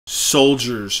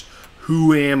soldiers.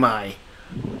 Who am I?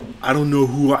 I don't know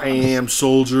who I am,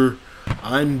 soldier.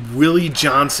 I'm Willie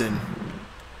Johnson.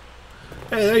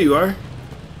 Hey, there you are.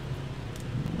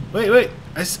 Wait.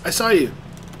 I saw you.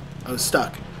 I was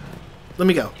stuck. Let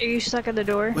me go. Are you stuck at the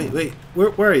door? Wait. Where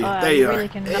are you? There you really are.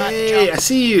 cannot Hey, jump. I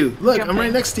see you. Look, Jumping. I'm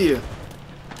right next to you.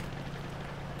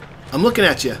 I'm looking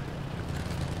at you.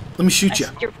 Let me shoot you.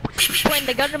 You're pointing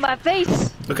the gun to my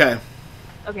face. Okay.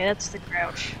 Okay, that's the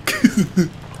crouch.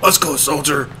 Let's go,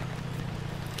 soldier.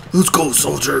 Let's go,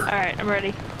 soldier. Alright, I'm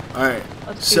ready. Alright.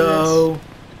 Let's do So,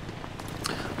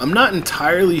 I'm not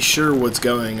entirely sure what's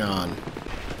going on.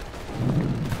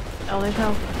 Oh, there's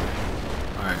no.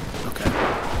 Alright, okay.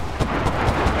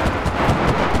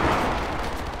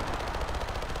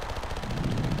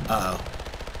 Uh-oh.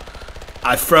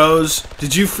 I froze.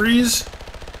 Did you freeze?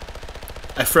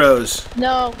 I froze.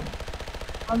 No.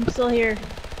 I'm still here.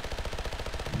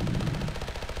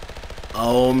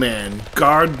 Oh man,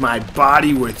 guard my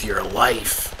body with your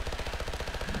life.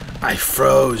 I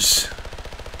froze.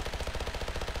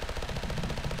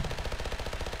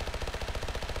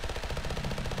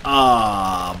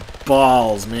 Ah,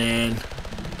 balls, man.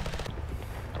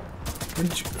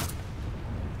 Where'd you...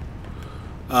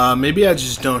 maybe I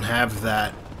just don't have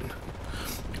that.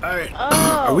 Alright.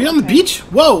 Oh, Are we on the beach?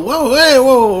 Whoa, hey,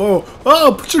 whoa.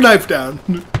 Oh, put your knife down.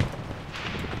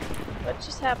 What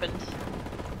just happened?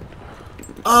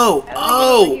 Oh, How did I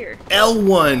get over here?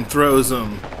 L1 throws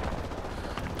them.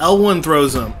 L1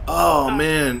 throws them. Oh,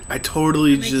 man, I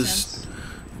totally That makes just sense.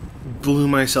 blew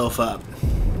myself up.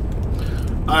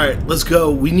 Alright, let's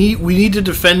go. We need to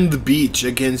defend the beach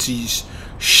against these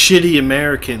shitty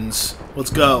Americans. Let's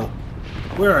go.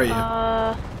 Where are you?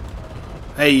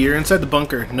 Hey, you're inside the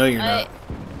bunker. No, you're not.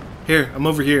 Here, I'm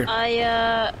over here.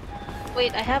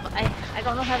 Wait, I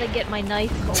don't know how to get my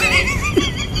knife away.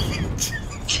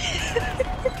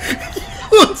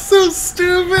 Look so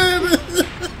stupid.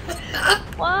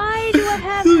 Why do I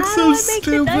have, You look how so do I make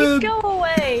the knife stupid. go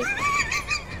away?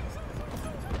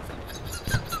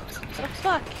 The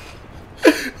fuck?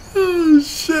 Oh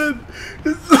shit.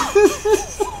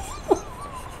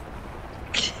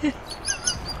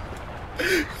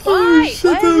 Oh Why? shit,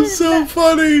 Why that is was it so that-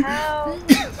 funny. How?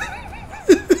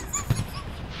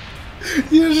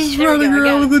 You're just There we running go, I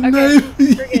around got with a it. knife.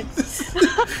 Okay,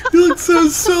 You look so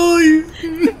silly.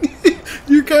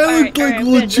 You're kind of Alright, like I'm good.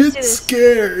 Let's do legit this.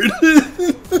 scared.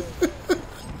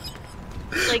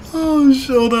 Like, Oh, shit,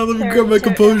 hold on, let me Sorry, grab my sorry.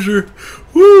 composure.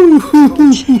 Woo!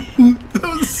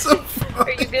 That was so funny.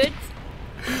 are you good?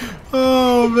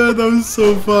 Oh man, that was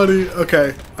so funny.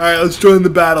 Okay, alright, let's join the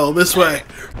battle. This way.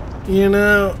 You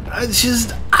know, I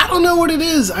don't know what it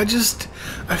is. I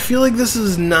feel like this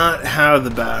is not how the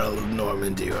Battle of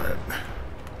Normandy went.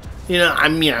 You know, I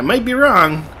mean, I might be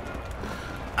wrong.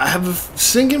 I have a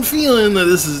sinking feeling that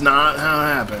this is not how it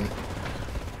happened.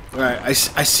 Alright, I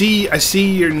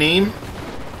see your name.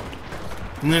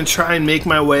 I'm gonna try and make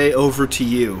my way over to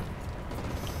you.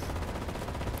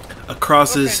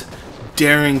 Across this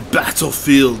daring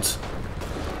battlefield.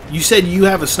 You said you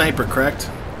have a sniper, correct?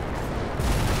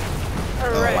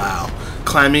 Oh wow.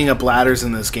 Climbing up ladders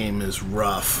in this game is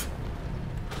rough.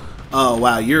 Oh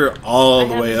wow, you're all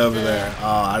the way over there. Oh,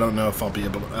 I don't know if I'll be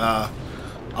able to,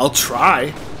 I'll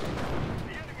try.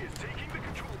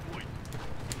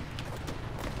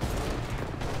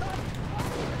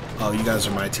 Oh, you guys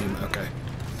are my team. Okay.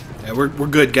 Yeah, we're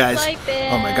good, guys.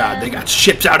 Oh my god, they got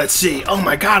ships out at sea. Oh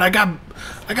my god, I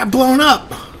got blown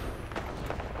up.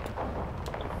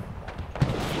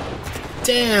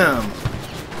 Damn.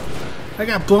 I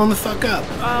got blown the fuck up.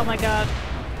 Oh my god.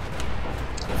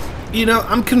 You know,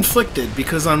 I'm conflicted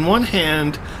because on one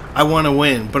hand, I want to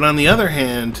win, but on the other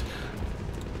hand,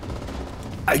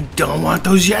 I don't want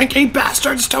those Yankee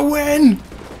bastards to win.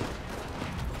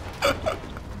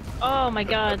 Oh my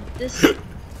god. This.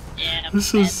 Yeah, This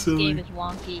is man, silly. This game is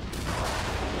wonky.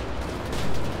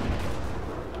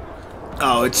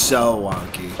 Oh, it's so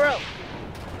wonky. Bro.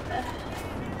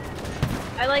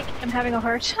 I'm having a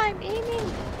hard time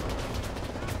aiming.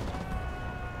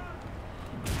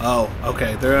 Oh,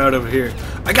 okay, they're out over here.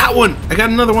 I got one! I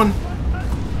got another one!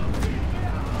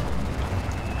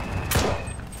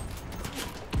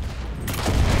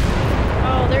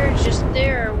 Oh,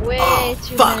 there are way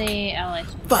too fuck. many allies.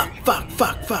 Fuck.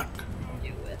 To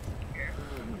do with here.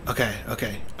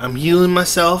 Okay. I'm healing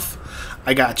myself.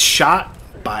 I got shot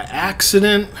by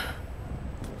accident.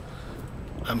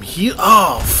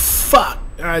 Oh, fuck!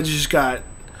 I just got...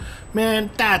 Man,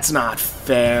 that's not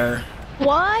fair.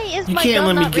 Why is You my can't gun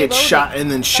let me not get reloading? shot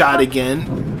and then shot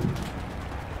again.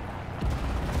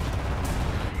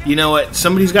 You know what?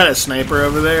 Somebody's got a sniper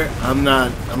over there. I'm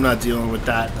not dealing with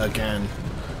that again.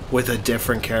 With a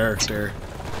different character.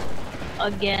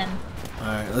 Again.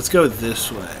 Alright, let's go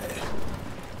this way.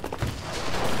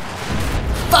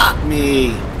 Fuck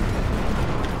me!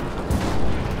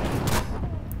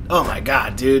 Oh my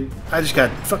god, dude. I just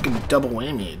got fucking double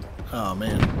whammied. Oh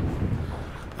man.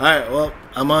 Alright, well,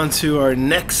 I'm on to our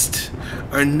next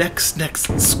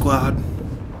squad.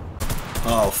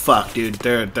 Oh fuck, dude.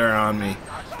 They're on me.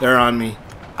 They're on me.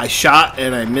 I shot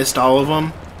and I missed all of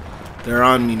them. They're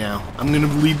on me now. I'm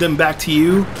gonna lead them back to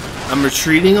you. I'm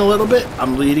retreating a little bit.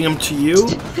 I'm leading them to you.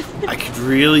 I could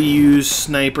really use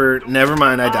sniper. Never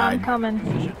mind, I died. I'm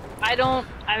coming. I don't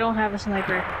have a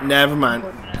sniper. Never mind.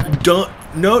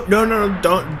 No,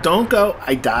 don't go.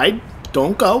 I died.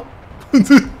 Don't go.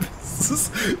 This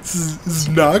is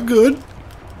not good.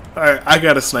 Alright, I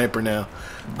got a sniper now.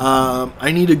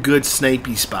 I need a good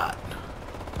snipey spot.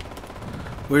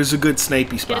 Where's a good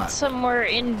snipey spot? Get somewhere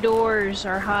indoors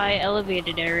or high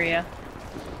elevated area.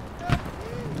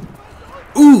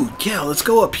 Ooh, yeah, let's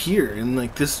go up here in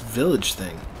like this village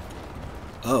thing.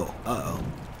 Oh, uh-oh.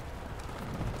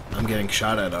 I'm getting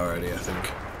shot at already, I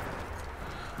think.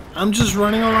 I'm just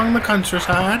running along the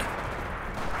countryside.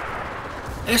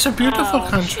 It's a beautiful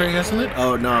country, isn't it?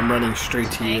 Oh, no, I'm running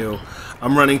straight to you.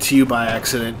 I'm running to you by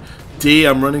accident. D,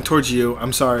 I'm running towards you.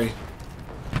 I'm sorry.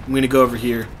 I'm gonna go over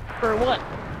here. For what?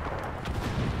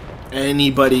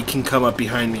 Anybody can come up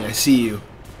behind me. I see you.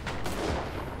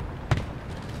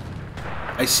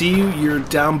 I see you. You're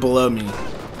down below me.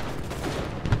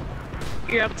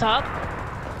 You're up top?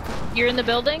 You're in the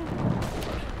building?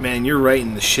 Man, you're right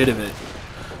in the shit of it.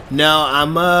 No,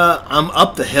 I'm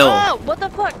up the hill. Oh, what the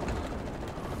fuck?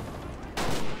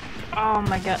 Oh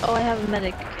my god. Oh, I have a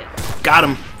medic kit. Got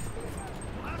him.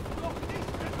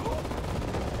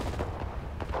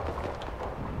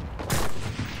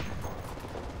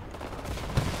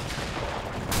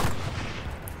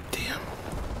 Damn.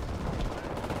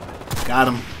 Got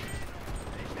him.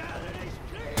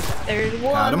 There's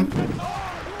one. Got him.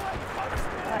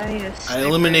 I need a I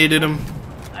eliminated him.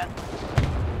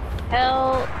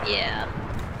 Hell yeah.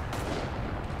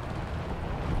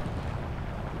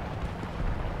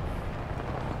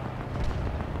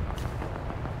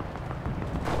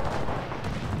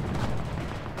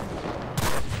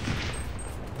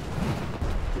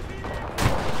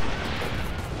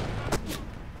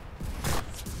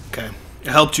 Okay. I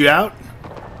helped you out.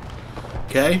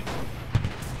 Okay.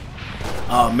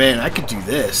 Oh man, I could do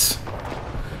this.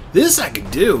 This I could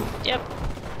do. Yep.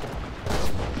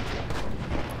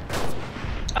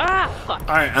 Ah, fuck.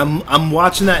 Alright, I'm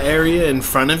watching that area in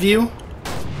front of you.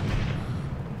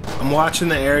 I'm watching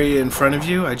the area in front of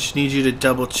you. I just need you to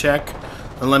double check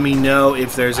and let me know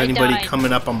if there's anybody died.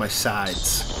 coming up on my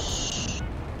sides.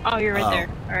 Oh, you're right there.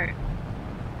 Alright.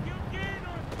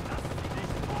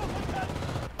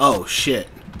 Oh shit.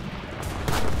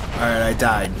 Alright, I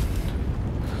died.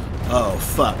 Oh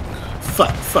fuck.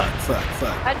 Fuck.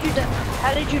 How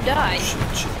did you die? Shit.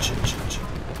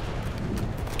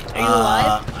 Are you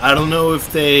alive? I don't know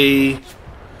if they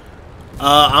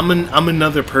I'm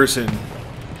another person.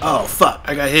 Oh fuck,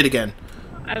 I got hit again.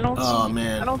 I don't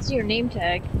man. I don't see your name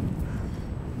tag.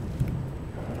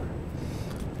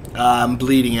 I'm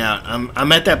bleeding out.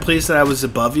 I'm at that place that I was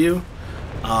above you.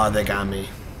 Oh, they got me.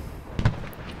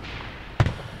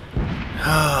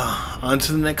 On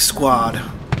to the next squad.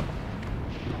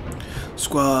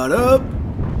 Squad up.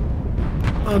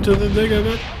 Onto the thick of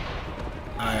it.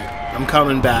 Alright, I'm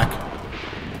coming back.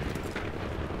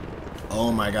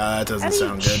 Oh my god, that doesn't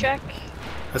sound good. Check?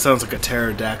 That sounds like a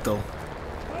pterodactyl.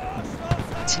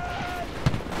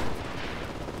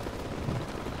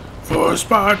 For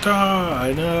Sparta!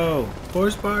 I know!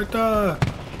 For Sparta!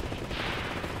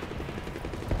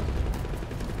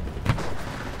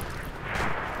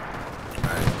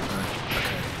 Okay.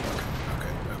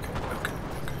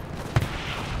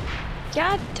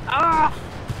 God, ah!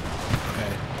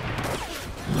 Okay.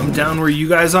 I'm down where you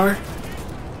guys are?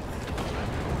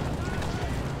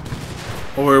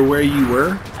 Or where you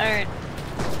were? Alright.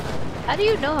 How do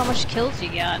you know how much kills you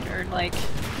got? Or, like...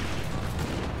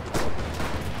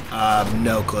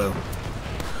 No clue.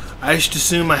 I just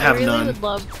assume I have really none. Would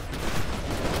love...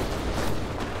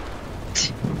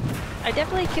 I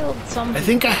definitely killed some. I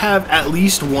think I have at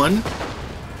least one.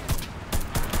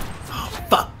 Oh,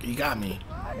 fuck. You got me.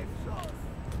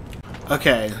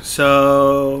 Okay,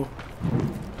 so...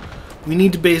 we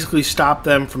need to basically stop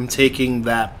them from taking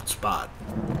that spot.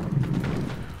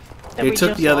 They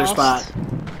took the other spot,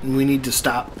 and we need to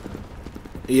stop.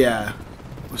 Yeah,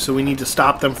 so we need to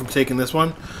stop them from taking this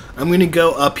one. I'm gonna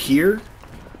go up here,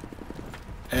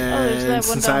 and there's And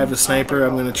since I have a sniper,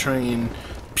 I'm gonna try and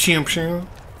pew pew.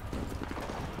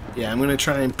 Yeah, I'm gonna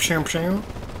try and pew pew.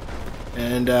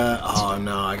 And oh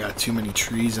no, I got too many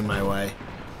trees in my way.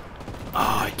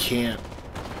 Oh, I can't.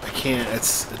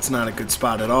 It's not a good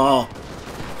spot at all.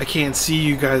 I can't see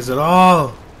you guys at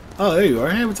all. Oh, there you are.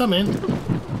 Hey, what's up, man?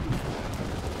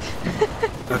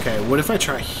 Okay, what if I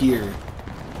try here?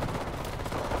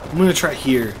 I'm gonna try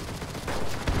here.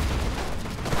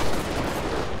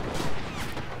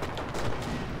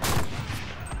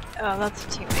 Oh, that's a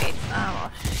teammate.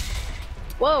 Oh.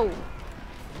 Whoa!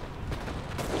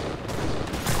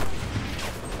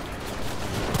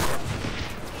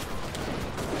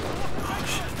 Oh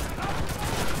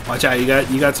shit! Watch out!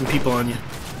 You got some people on you.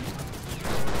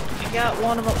 I got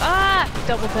one of them. Ah!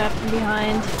 Double tap from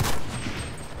behind.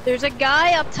 There's a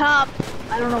guy up top.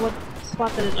 I don't know what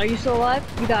spot that is. Are you still alive?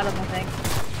 You got him, I think.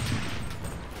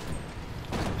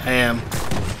 I am.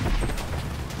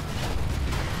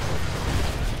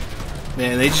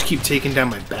 Man, they just keep taking down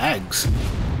my bags.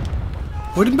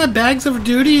 What did my bags ever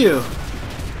do to you?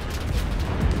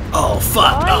 Oh,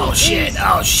 fuck. Oh, shit.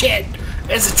 Oh, shit.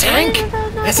 It's a tank.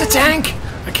 It's a tank.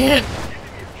 I can't.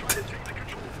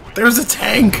 There's a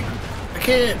tank.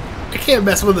 I can't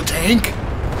mess with a tank.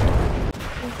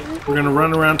 We're gonna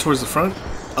run around towards the front.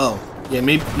 Oh, yeah,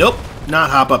 maybe. Nope.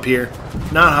 Not hop up here.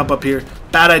 Not hop up here.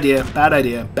 Bad idea. Bad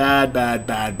idea. Bad.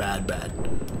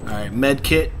 Alright, med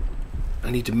kit. I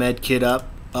need to med kit up.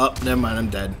 Oh, never mind. I'm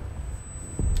dead.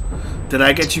 Did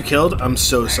I get you killed? I'm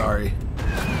so sorry.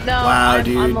 No, wow,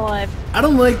 dude. I'm alive. I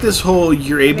don't like this whole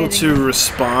you're able to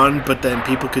respawn, but then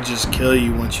people could just kill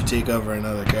you once you take over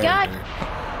another character. God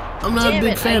I'm not a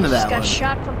big fan of that one. I just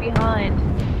got shot from behind.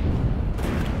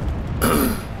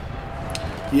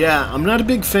 Yeah, I'm not a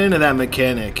big fan of that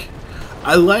mechanic.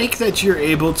 I like that you're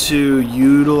able to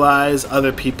utilize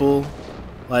other people,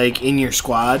 like, in your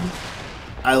squad.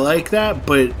 I like that,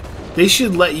 but they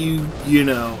should let you, you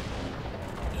know,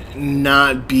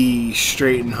 not be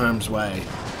straight in harm's way.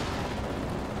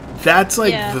 That's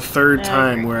like the third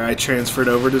time where I transferred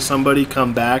over to somebody,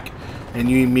 come back, and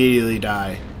you immediately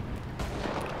die.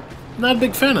 Not a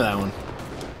big fan of that one.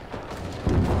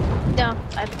 No,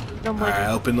 I don't like it. Alright,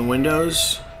 open the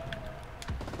windows.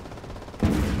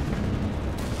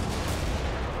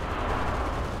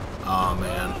 Oh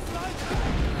man.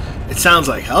 It sounds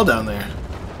like hell down there.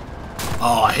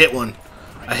 Oh, I hit one.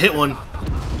 I hit one.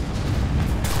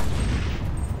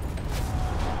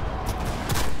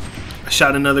 I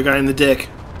shot another guy in the dick.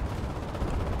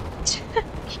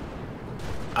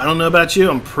 I don't know about you,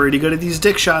 I'm pretty good at these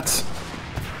dick shots.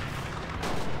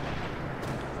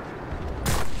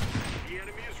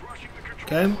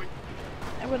 Okay.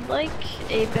 I would like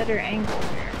a better angle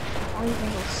here. All these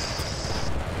angles.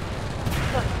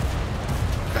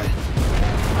 Okay.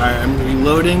 Alright, I'm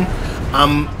reloading.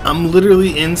 I'm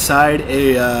literally inside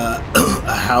a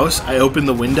a house. I opened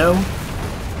the window,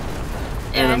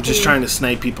 and I'm just trying to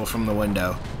snipe people from the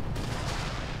window.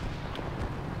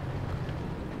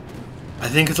 I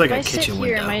think it's like a kitchen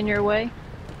window. Am I in your way?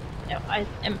 No, I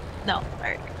am. No.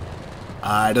 Alright.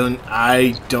 I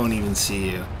don't even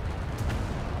see you.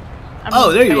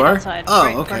 Oh, there you are.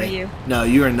 Oh, okay. No,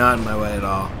 you are not in my way at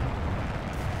all.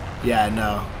 Yeah,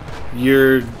 no.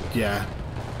 You're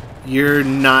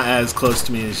not as close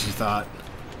to me as you thought.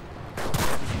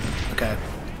 Okay.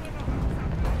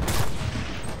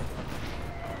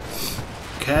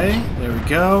 Okay, there we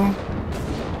go.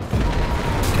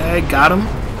 Okay, got him.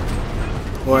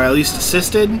 Or at least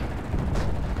assisted.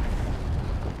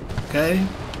 Okay.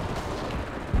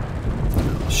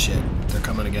 Oh shit, they're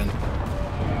coming again.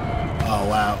 Oh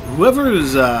wow.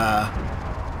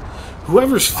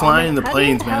 Whoever's flying the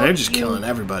planes, man, they're just killing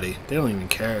everybody. They don't even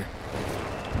care.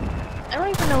 I don't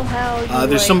even know how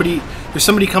there's somebody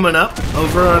coming up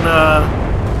over on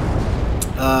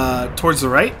towards the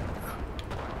right.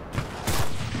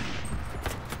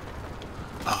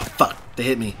 Oh fuck, they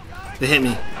hit me. They hit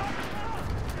me.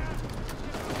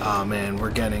 Oh man,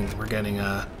 we're getting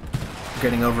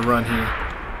overrun here.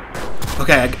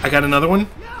 Okay, I got another one.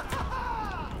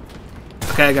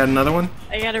 Okay, I got another one.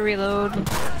 I gotta reload.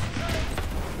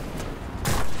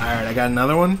 Alright, I got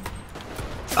another one.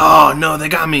 Oh no, they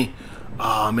got me.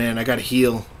 Oh man, I gotta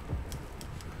heal.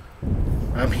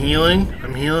 I'm healing.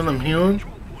 I'm healing.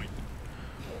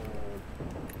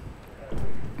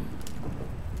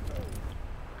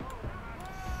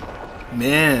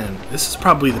 Man, this is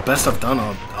probably the best I've done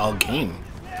all game.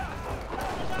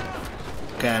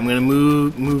 Okay, I'm gonna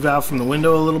move out from the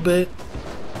window a little bit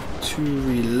to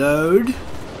reload.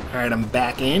 Alright, I'm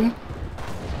back in.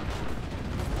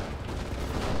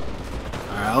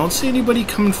 Alright, I don't see anybody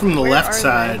coming from the left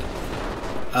side.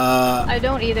 I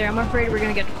don't either. I'm afraid we're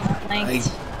gonna get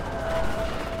flanked.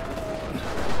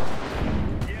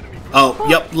 Oh,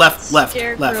 yep, left. To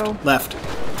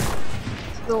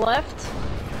To the left?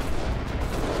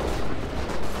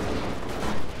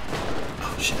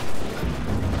 Oh, shit.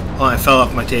 Oh, I fell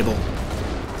off my table.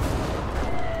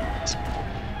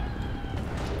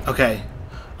 Okay.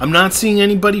 I'm not seeing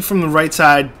anybody from the right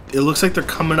side. It looks like they're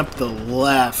coming up the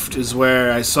left is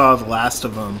where I saw the last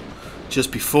of them.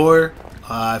 Just before.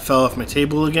 I fell off my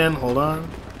table again. Hold on.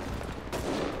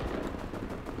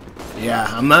 Yeah,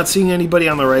 I'm not seeing anybody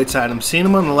on the right side. I'm seeing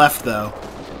them on the left, though.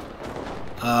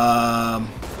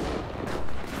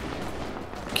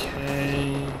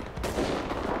 Okay.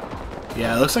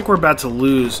 Yeah, it looks like we're about to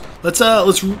lose. Let's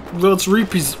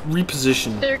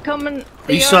reposition. They're coming.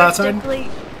 Are you still outside? Definitely...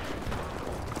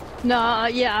 No,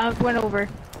 yeah, I went over.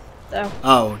 So.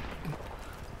 Oh.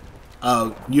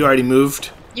 Oh, you already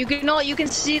moved? You can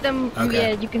see them.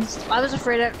 Okay. Yeah, you can. I was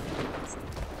afraid of.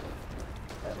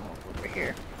 Over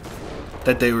here.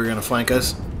 That they were gonna flank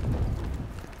us?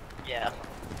 Yeah.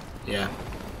 Yeah.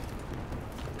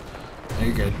 No,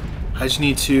 you're good. I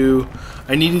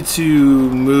needed to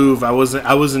move. I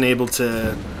wasn't able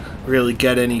to really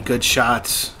get any good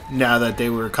shots now that they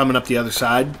were coming up the other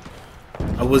side.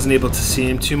 I wasn't able to see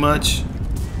him too much.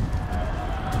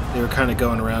 They were kind of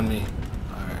going around me.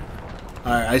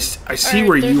 Alright, I see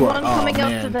where you are. Oh man,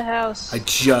 up to the house. I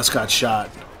just got shot.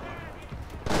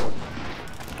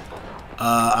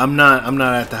 I'm not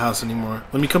at the house anymore.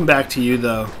 Let me come back to you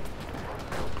though.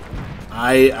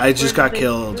 I just got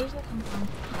killed.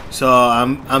 So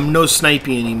I'm no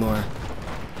sniping anymore.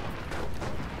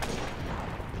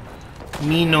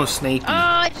 Me no sniping. Oh,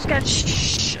 I just got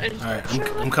Alright,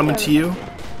 I'm coming to you.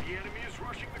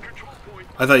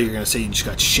 I thought you were gonna say you just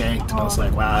got shanked, and I was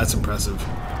like, wow, that's impressive.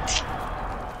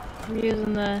 I'm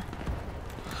using the...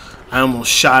 I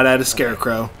almost shot at a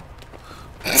scarecrow.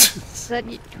 Is that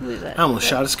you? Who is that? I almost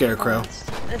shot a scarecrow.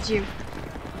 That's you.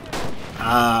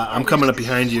 I'm coming up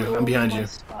behind you. I'm behind you.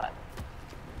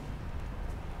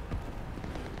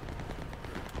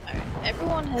 Alright,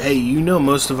 everyone has... Hey, you know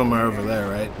most of them are over there,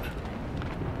 right?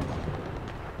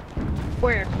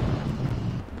 Where?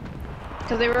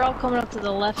 Because they were all coming up to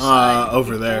the left side.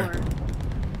 Over there.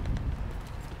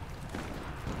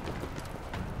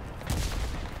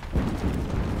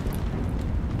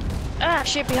 Ah,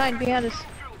 shit, behind us.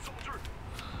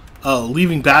 Oh,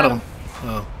 leaving battle.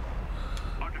 Oh.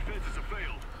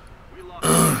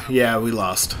 Yeah, we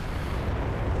lost.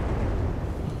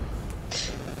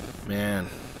 Man.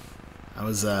 That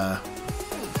was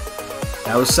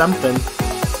something.